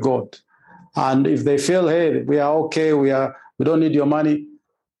relationship with God. And if they feel, hey, we are okay, we don't need your money,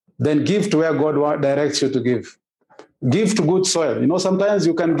 then give to where God directs you to give. Give to good soil. You know, sometimes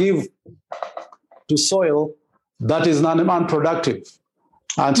you can give to soil that is unproductive.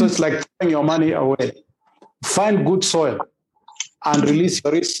 And so it's like throwing your money away. Find good soil and release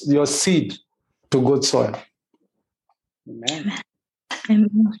your seed to good soil. Amen.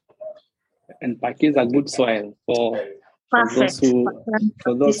 And Paki is a good soil for those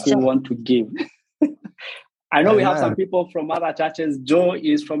who want to give. I know we have some people from other churches. Joe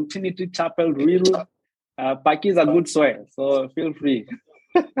is from Trinity Chapel, Ruiru. Paki is a good soil, so feel free.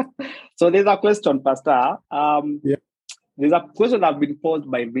 So there's a question, Pastor. There's a question that's been posed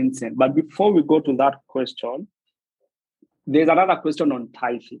by Vincent. But before we go to that question, there's another question on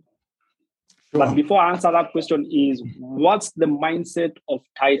tithing. Sure. But before I answer that question is, what's the mindset of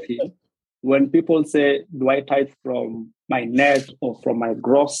tithing when people say, do I tithe from my net or from my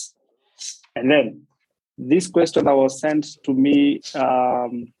gross? And then this question that was sent to me, I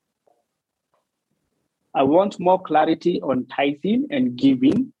want more clarity on tithing and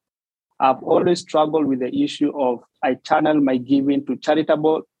giving. I've always struggled with the issue of I channel my giving to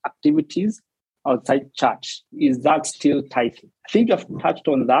charitable activities outside church. Is that still tithing? I think I've touched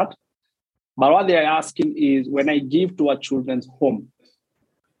on that. But what they're asking is, when I give to a children's home,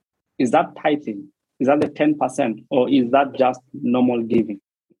 is that tithing? Is that the 10%? Or is that just normal giving?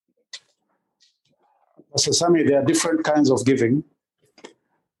 So, Sammy, there are different kinds of giving.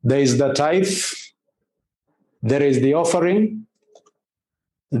 There is the tithe. There is the offering.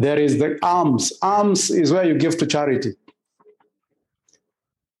 There is the alms. Alms is where you give to charity.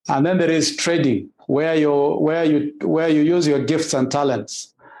 And then there is trading. where you use your gifts and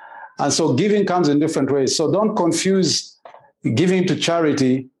talents. And so giving comes in different ways. So don't confuse giving to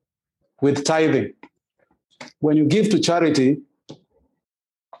charity with tithing. When you give to charity,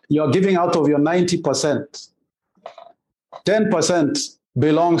 you're giving out of your 90%. 10%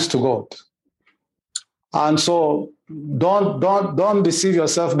 belongs to God. And so don't deceive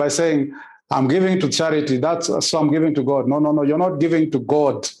yourself by saying, I'm giving to charity, so I'm giving to God. No, you're not giving to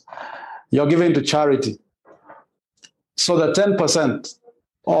God. You're giving to charity. So the 10%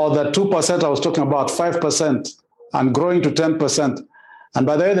 or the 2% I was talking about, 5%, and growing to 10%. And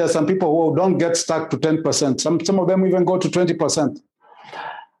by the way, there are some people who don't get stuck to 10%. Some of them even go to 20%.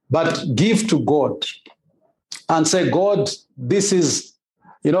 But give to God and say, God, this is,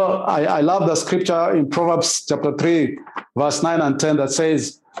 I love the scripture in Proverbs chapter 3, verse 9 and 10 that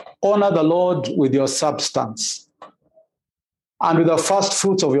says, honor the Lord with your substance and with the first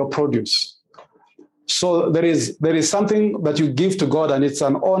fruits of your produce. So there is something that you give to God and it's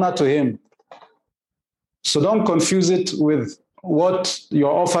an honor to him. So don't confuse it with what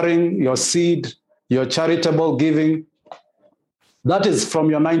you're offering, your seed, your charitable giving. That is from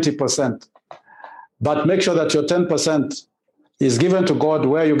your 90%. But make sure that your 10% is given to God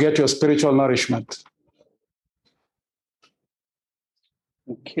where you get your spiritual nourishment.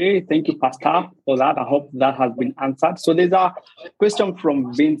 Okay, thank you, Pastor, for that. I hope that has been answered. So there's a question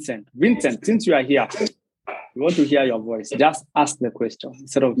from Vincent. Vincent, since you are here, we want to hear your voice. Just ask the question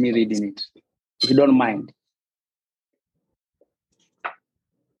instead of me reading it, if you don't mind.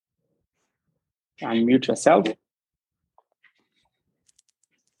 Unmute yourself.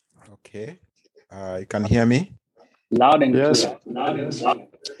 Okay. You can hear me? Loud and yes. clear.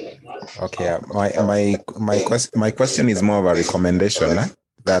 Okay. My question is more of a recommendation.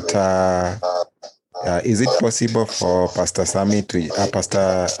 That is it possible for Pastor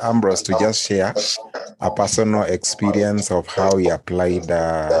Pastor Ambrose to just share a personal experience of how he applied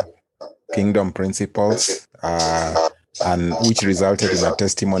kingdom principles and which resulted in a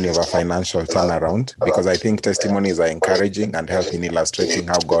testimony of a financial turnaround? Because I think testimonies are encouraging and help in illustrating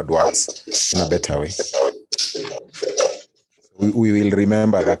how God works in a better way. We will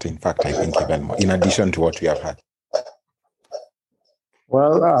remember that, in fact, I think even more, in addition to what we have had.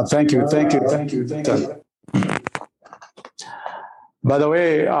 Well, thank you. By the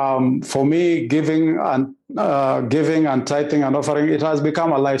way, for me, giving and tithing and offering, it has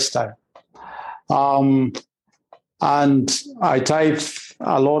become a lifestyle. And I tithe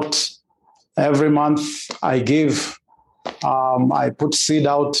a lot every month. I give, I put seed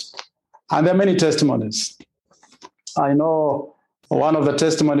out, and there are many testimonies. I know one of the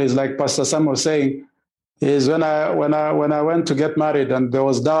testimonies, like Pastor Sam was saying, is when I went to get married and there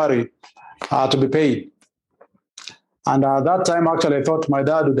was dowry to be paid. And at that time, actually, I thought my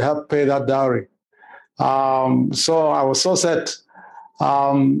dad would help pay that dowry. So I was so set.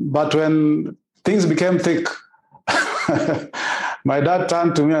 But when things became thick, my dad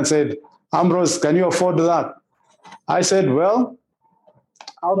turned to me and said, Ambrose, can you afford that? I said, well,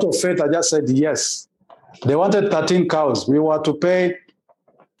 out of faith, I just said yes. They wanted 13 cows. We were to pay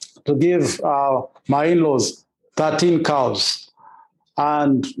to give my in-laws 13 cows.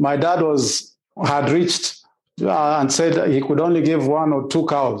 And my dad had reached and said he could only give 1 or 2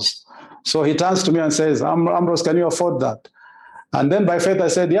 cows. So he turns to me and says, Ambrose, can you afford that? And then by faith, I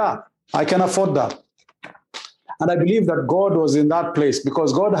said, yeah, I can afford that. And I believe that God was in that place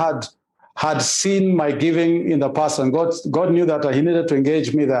because God had seen my giving in the past, and God knew that he needed to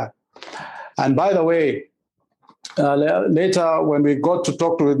engage me there. And by the way, later when we got to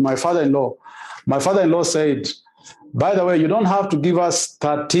talk with my father-in-law said, by the way, you don't have to give us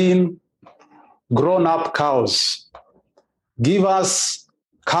 13 grown-up cows. Give us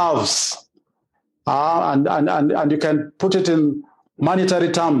calves. And you can put it in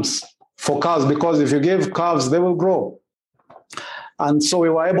monetary terms for calves, because if you give calves, they will grow. And so we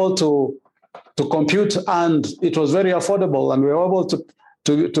were able to compute, and it was very affordable, and we were able to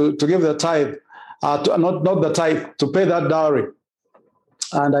give the tithe, not the tithe, to pay that dowry.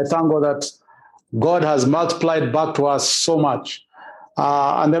 And I thank God that God has multiplied back to us so much.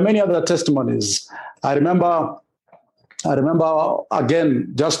 And there are many other testimonies. I remember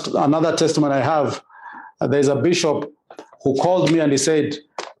again, just another testimony I have. There's a bishop who called me and he said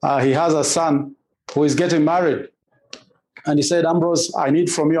he has a son who is getting married. And he said, Ambrose, I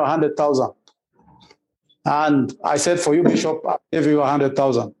need from you 100,000. And I said, for you, Bishop, I'll give you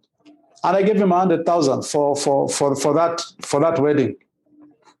 100,000. And I gave him 100,000 for that wedding.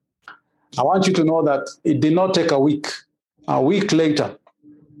 I want you to know that it did not take a week. A week later,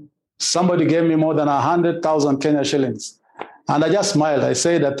 somebody gave me more than 100,000 Kenya shillings. And I just smiled. I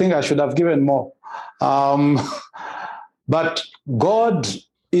said, I think I should have given more. Um, but God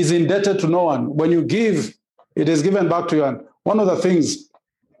is indebted to no one. When you give, it is given back to you. And one of the things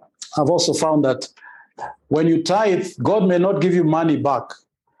I've also found that when you tithe, God may not give you money back.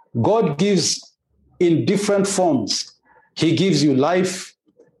 God gives in different forms. He gives you life.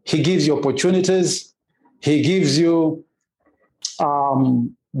 He gives you opportunities. He gives you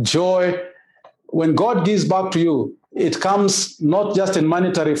joy. When God gives back to you, it comes not just in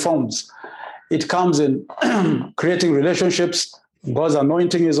monetary forms. It comes in creating relationships. God's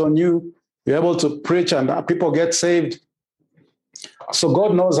anointing is on you. You're able to preach and people get saved. So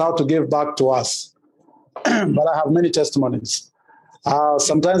God knows how to give back to us. But I have many testimonies.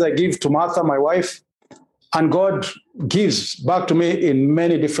 Sometimes I give to Martha, my wife, and God gives back to me in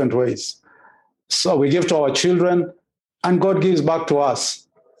many different ways. So we give to our children, and God gives back to us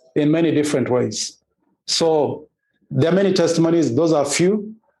in many different ways. So there are many testimonies. Those are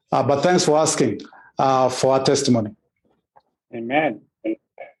few, but thanks for asking for our testimony. Amen.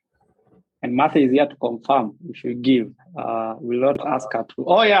 And Martha is here to confirm if you give. We'll not ask her to.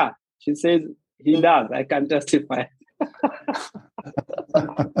 Oh, yeah. She says he does. I can testify.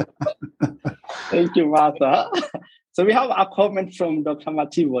 Thank you, Martha. So we have a comment from Dr.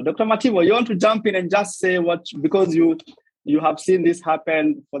 Mativo. Dr. Mativo, you want to jump in and just say what, because you have seen this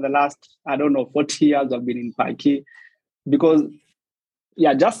happen for the last, 40 years I've been in Paki. Because,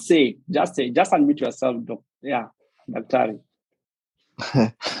 just unmute yourself, Daktari.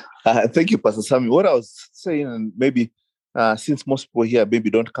 Thank you, Pastor Sammy. What I was saying, and maybe since most people here maybe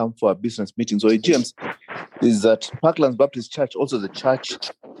don't come for business meetings or AGMs, is that Parklands Baptist Church, also the church,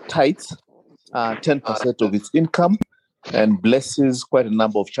 tithes 10% of its income and blesses quite a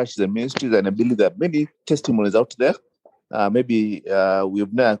number of churches and ministries. And I believe there are many testimonies out there. Maybe we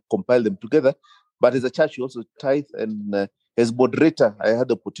have now compiled them together. But as a church, we also tithe. And as moderator, I had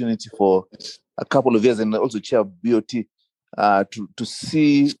the opportunity for a couple of years and also chair of BOT to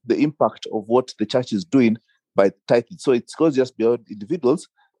see the impact of what the church is doing by tithing. So it goes just beyond individuals,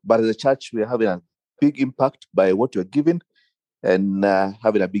 but as a church, we are having a big impact by what you're giving and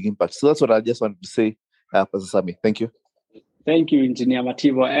having a big impact. So that's what I just wanted to say, Pastor Sammy. Thank you. Thank you, Engineer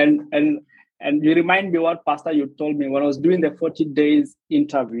Mativo. And you remind me what, Pastor, you told me when I was doing the 40 days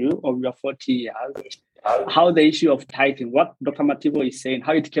interview of your 40 years, how the issue of tithing, what Dr. Mativo is saying,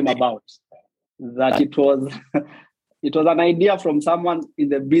 how it came about, that it was it was an idea from someone in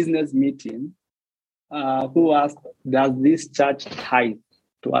the business meeting who asked, does this church tithe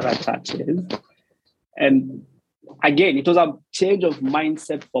to other churches? And again, it was a change of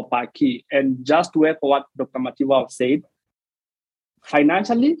mindset for Paki. And just to echo what Dr. Mativo have said,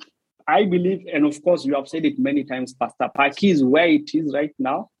 financially, I believe, and of course, you have said it many times, Pastor, Paki is where it is right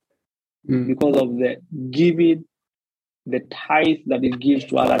now because of the giving, the tithe that it gives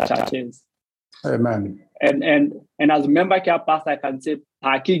to other churches. Amen. And as member care pastor, I can say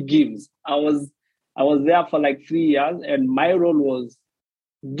Paki gives. I was there for like 3 years, and my role was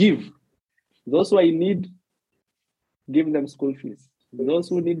give. Those who I need, give them school fees. Those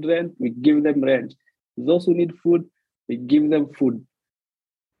who need rent, we give them rent. Those who need food, we give them food.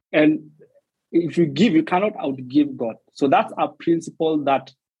 And if you give, you cannot outgive God. So that's a principle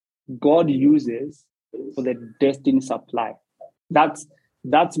that God uses for the destiny supply. That's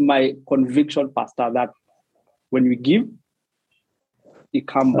my conviction, Pastor, that when you give, it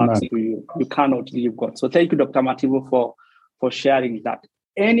comes back to you. You cannot leave God. So thank you, Dr. Mativo, for sharing that.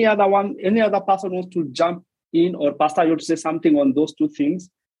 Any other person wants to jump in, or Pastor, you want to say something on those two things?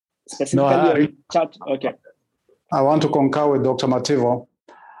 Specifically chat. Okay. I want to concur with Dr. Mativo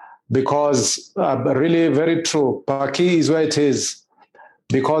because really very true. Paki is where it is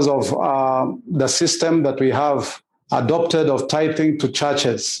because of the system that we have adopted of tithing to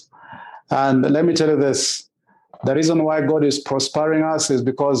churches. And let me tell you this, the reason why God is prospering us is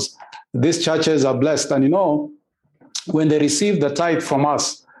because these churches are blessed. And when they receive the tithe from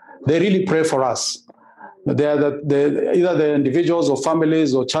us, they really pray for us. They are either the individuals or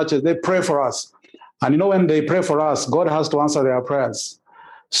families or churches, they pray for us. And when they pray for us, God has to answer their prayers.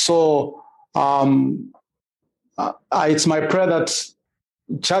 So it's my prayer that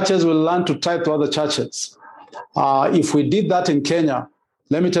churches will learn to tithe to other churches. If we did that in Kenya,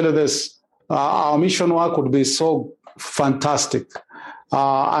 let me tell you this, our mission work would be so fantastic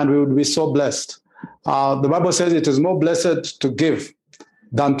and we would be so blessed. The Bible says it is more blessed to give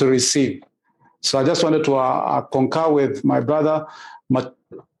than to receive. So I just wanted to concur with my brother,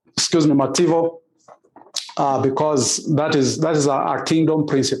 Mativo, because that is our kingdom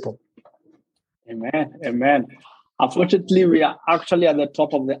principle. Amen. Amen. Unfortunately, we are actually at the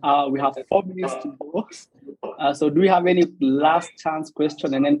top of the hour. We have 4 minutes to go. So do we have any last chance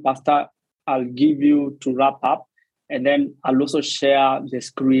question? And then Pastor, I'll give you to wrap up, and then I'll also share the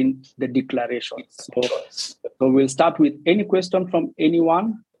screen, the declaration. So we'll start with any question from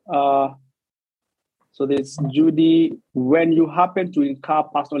anyone. So there's Judy. When you happen to incur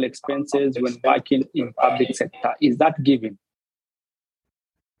personal expenses when working in public sector, is that giving?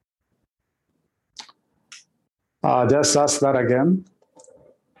 Just ask that again.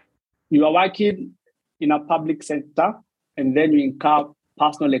 You are working in a public sector and then you incur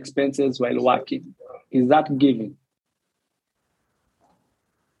personal expenses while working. Is that giving?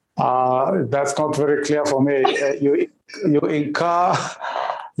 That's not very clear for me. You incur.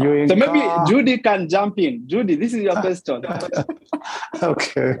 So maybe Judy can jump in. Judy, this is your question.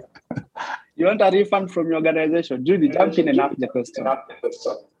 Okay. You want a refund from your organization? Judy, jump in and ask the question.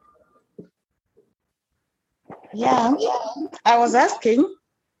 Yeah, I was asking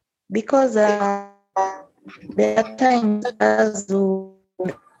because there are times as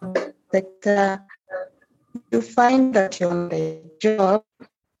that you find that you're on the job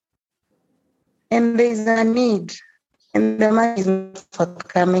and there's a need and the money is not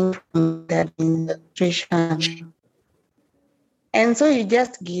forthcoming from the administration. And so you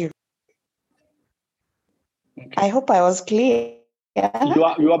just give. Okay. I hope I was clear. Yeah.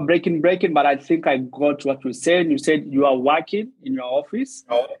 You are breaking, but I think I got what you said. You said you are working in your office.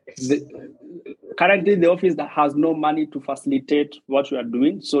 Currently, the office that has no money to facilitate what you are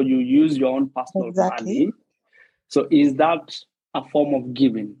doing, so you use your own personal money. So is that a form of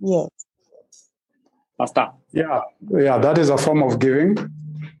giving? Yes. Pastor? Yeah, that is a form of giving.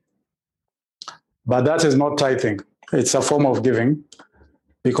 But that is not tithing. It's a form of giving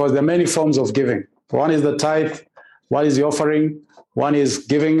because there are many forms of giving. One is the tithe, one is the offering, one is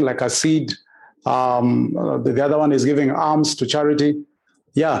giving like a seed. The other one is giving alms to charity.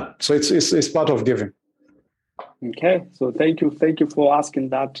 Yeah, so it's part of giving. Okay, so thank you for asking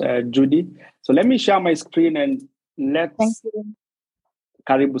that, Judy. So let me share my screen and let's. Thank you.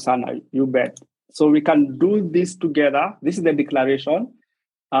 Karibu sana, you bet. So we can do this together. This is the declaration.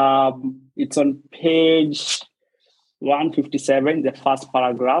 It's on page 157, the first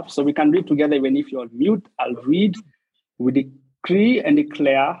paragraph. So we can read together even if you're on mute. I'll read. We decree and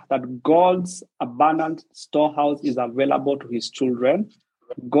declare that God's abundant storehouse is available to his children.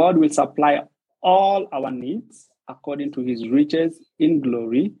 God will supply all our needs according to his riches in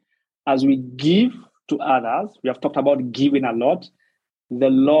glory. As we give to others, we have talked about giving a lot.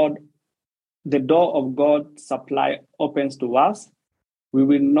 The door of God's supply opens to us. We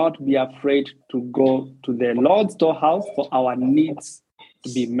will not be afraid to go to the Lord's storehouse for our needs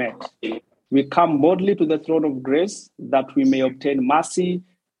to be met. We come boldly to the throne of grace that we may obtain mercy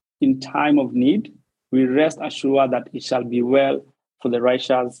in time of need. We rest assured that it shall be well for the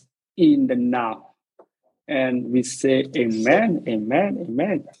righteous in the now. And we say amen, amen,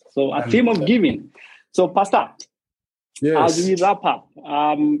 amen. So a theme of giving. So Pastor, yes. As we wrap up,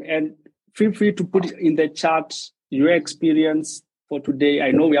 and feel free to put in the chat your experience for today.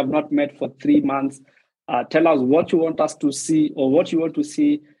 I know we have not met for 3 months. Tell us what you want us to see or what you want to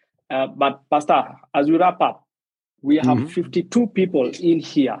see. But Pastor, as we wrap up, we have 52 people in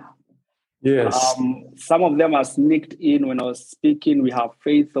here. Yes. Some of them are sneaked in when I was speaking. We have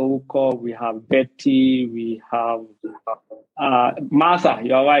Faith Ouko, we have Betty, we have Martha,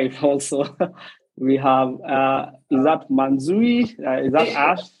 your wife also. We have, is that Manzui? Is that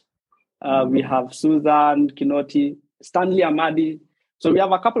Ash? We have Susan Kinoti, Stanley Amadi. So we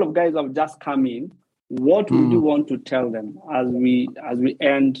have a couple of guys who have just come in. What would you want to tell them as we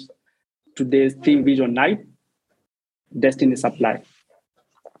end today's Theme Vision Night, Destiny Supply?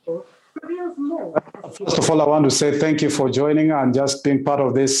 First of all, I want to say thank you for joining and just being part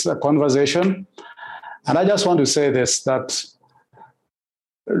of this conversation. And I just want to say this, that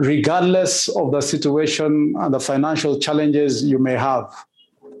regardless of the situation and the financial challenges you may have,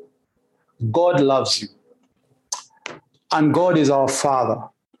 God loves you. And God is our Father.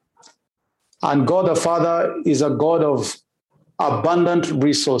 And God the Father is a God of abundant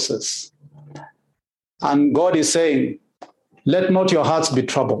resources. And God is saying, let not your hearts be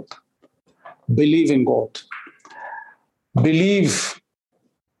troubled. Believe in God. Believe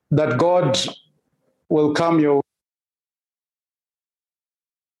that God will come your way.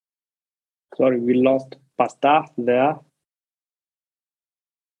 Sorry, we lost Pastor there.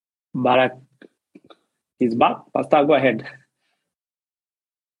 Barak is back. Pastor, go ahead.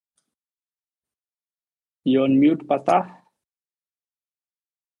 You're on mute, Pastor.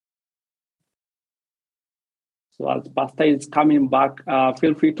 So as Pastor is coming back,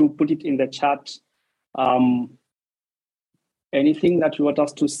 feel free to put it in the chat. Anything that you want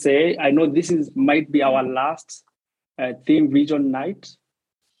us to say? I know this might be our last Theme Vision Night.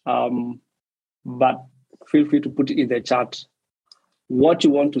 but feel free to put it in the chat what you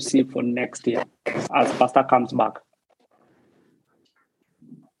want to see for next year as Pastor comes back.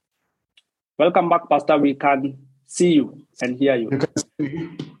 Welcome back, Pastor. We can see you and hear you. You can see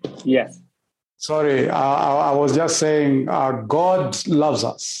me? Yes. Sorry, I was just saying God loves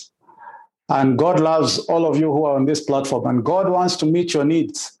us. And God loves all of you who are on this platform. And God wants to meet your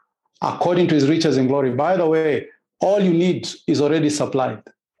needs according to his riches in glory. By the way, all you need is already supplied.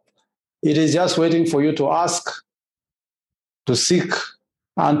 It is just waiting for you to ask, to seek,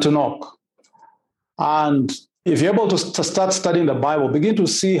 and to knock. And if you're able to start studying the Bible, begin to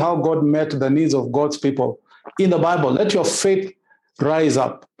see how God met the needs of God's people in the Bible. Let your faith rise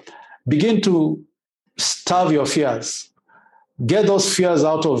up. Begin to starve your fears. Get those fears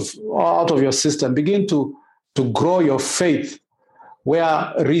out of your system. Begin to grow your faith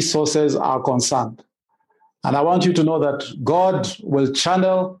where resources are concerned. And I want you to know that God will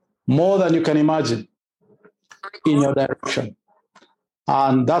channel more than you can imagine in your direction.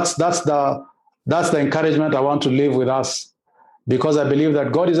 And that's the encouragement I want to leave with us, because I believe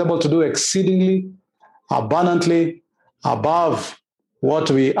that God is able to do exceedingly, abundantly, above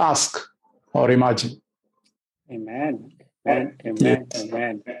what we ask or imagine. Amen. Amen. Amen.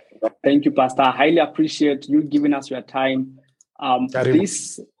 Amen. Thank you, Pastor. I highly appreciate you giving us your time.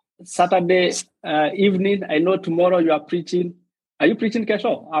 This Saturday evening, I know tomorrow you are preaching. Are you preaching,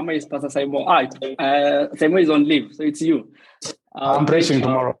 Kesho? Ama is Pastor Simon? Simon is on leave, so it's you. I'm preaching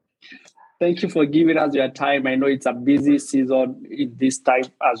tomorrow. Thank you for giving us your time. I know it's a busy season in this time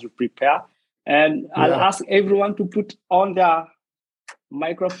as you prepare. And I'll ask everyone to put on their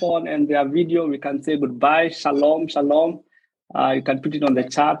microphone and their video. We can say goodbye. Shalom, shalom. You can put it on the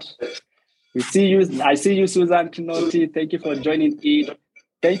chat. We see you. I see you, Susan Kinoti. Thank you for joining in.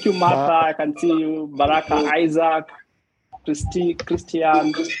 Thank you, Martha. I can see you. Baraka, Isaac,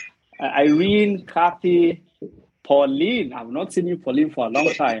 Christian, Irene, Kathy, Pauline. I've not seen you, Pauline, for a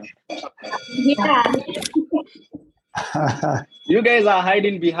long time. Yeah. You guys are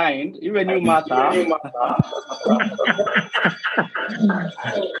hiding behind, even you, Martha.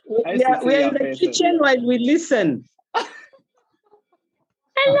 We're in the kitchen while we listen.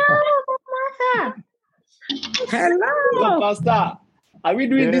 Hello, Martha. Hello. So, Pastor, are we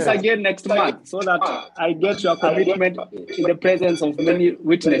doing this again next month so that I get your commitment in the presence of many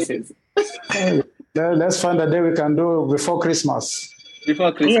witnesses? Let's find a day we can do before Christmas.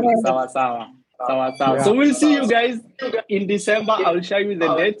 Before Christmas, sawa. So we'll see you guys in December. I'll share you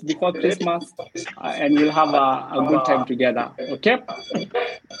the date before Christmas, and we'll have a good time together. Okay?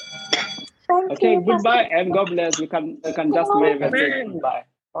 Okay, goodbye and God bless. You can just wave and say goodbye.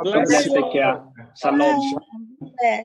 God bless. Take care. Shalom.